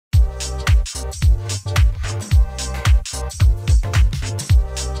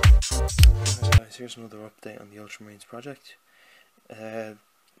here's another update on the Ultramarines project.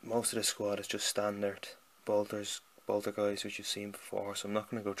 Most of the squad is just standard bolter guys which you've seen before, so I'm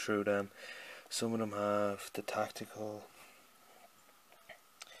not going to go through them. Some of them have the tactical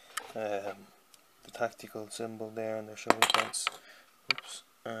symbol there on their shoulder pads. Oops.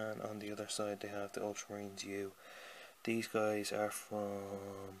 And on the other side they have the Ultramarines U. These guys are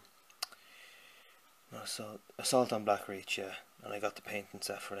from Assault on Blackreach, yeah, and I got the painting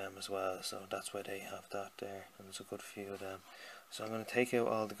set for them as well, so that's why they have that there, and there's a good few of them. So I'm going to take out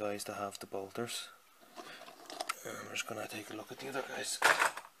all the guys that have the bolters, and we're just going to take a look at the other guys.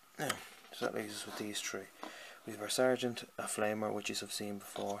 Now, so that leaves us with these three. We have our Sergeant, a Flamer, which you've seen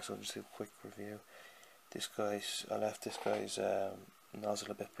before, so just do a quick review. This guy's, I left this guy's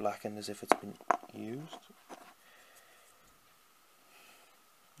nozzle a bit blackened as if it's been used.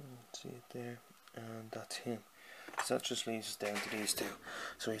 See it there, and that's him. So that just leaves us down to these two.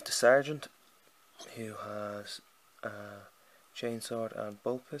 So we have the Sergeant, who has a chainsword and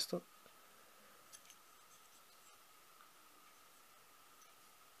bolt pistol.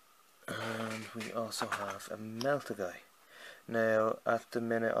 And we also have a Melta guy. Now at the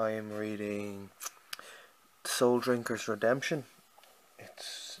minute I am reading Soul Drinker's Redemption.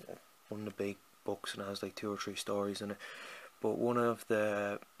 It's one of the big books and it has like 2 or 3 stories in it. But one of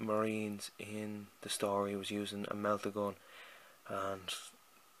the Marines in the story was using a Melta gun, and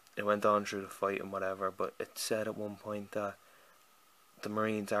it went on through the fight and whatever, but it said at one point that the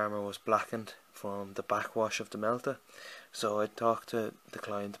Marine's armour was blackened from the backwash of the Melta. So I talked to the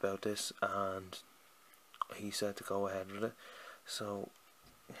client about this and he said to go ahead with it. So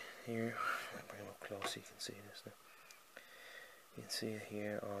here, I'll bring him up close so you can see this now. You can see it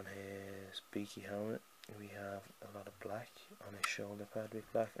here on his beaky helmet. We have a lot of black on his shoulder pad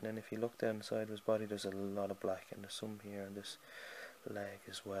with black, and then if you look down the side of his body there's a lot of black, and there's some here on this leg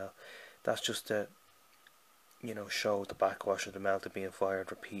as well. That's just to, you know, show the backwash of the Melta being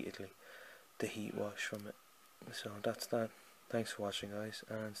fired repeatedly, the heat wash from it. So that's that. Thanks for watching guys,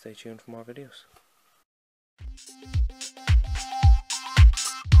 and stay tuned for more videos.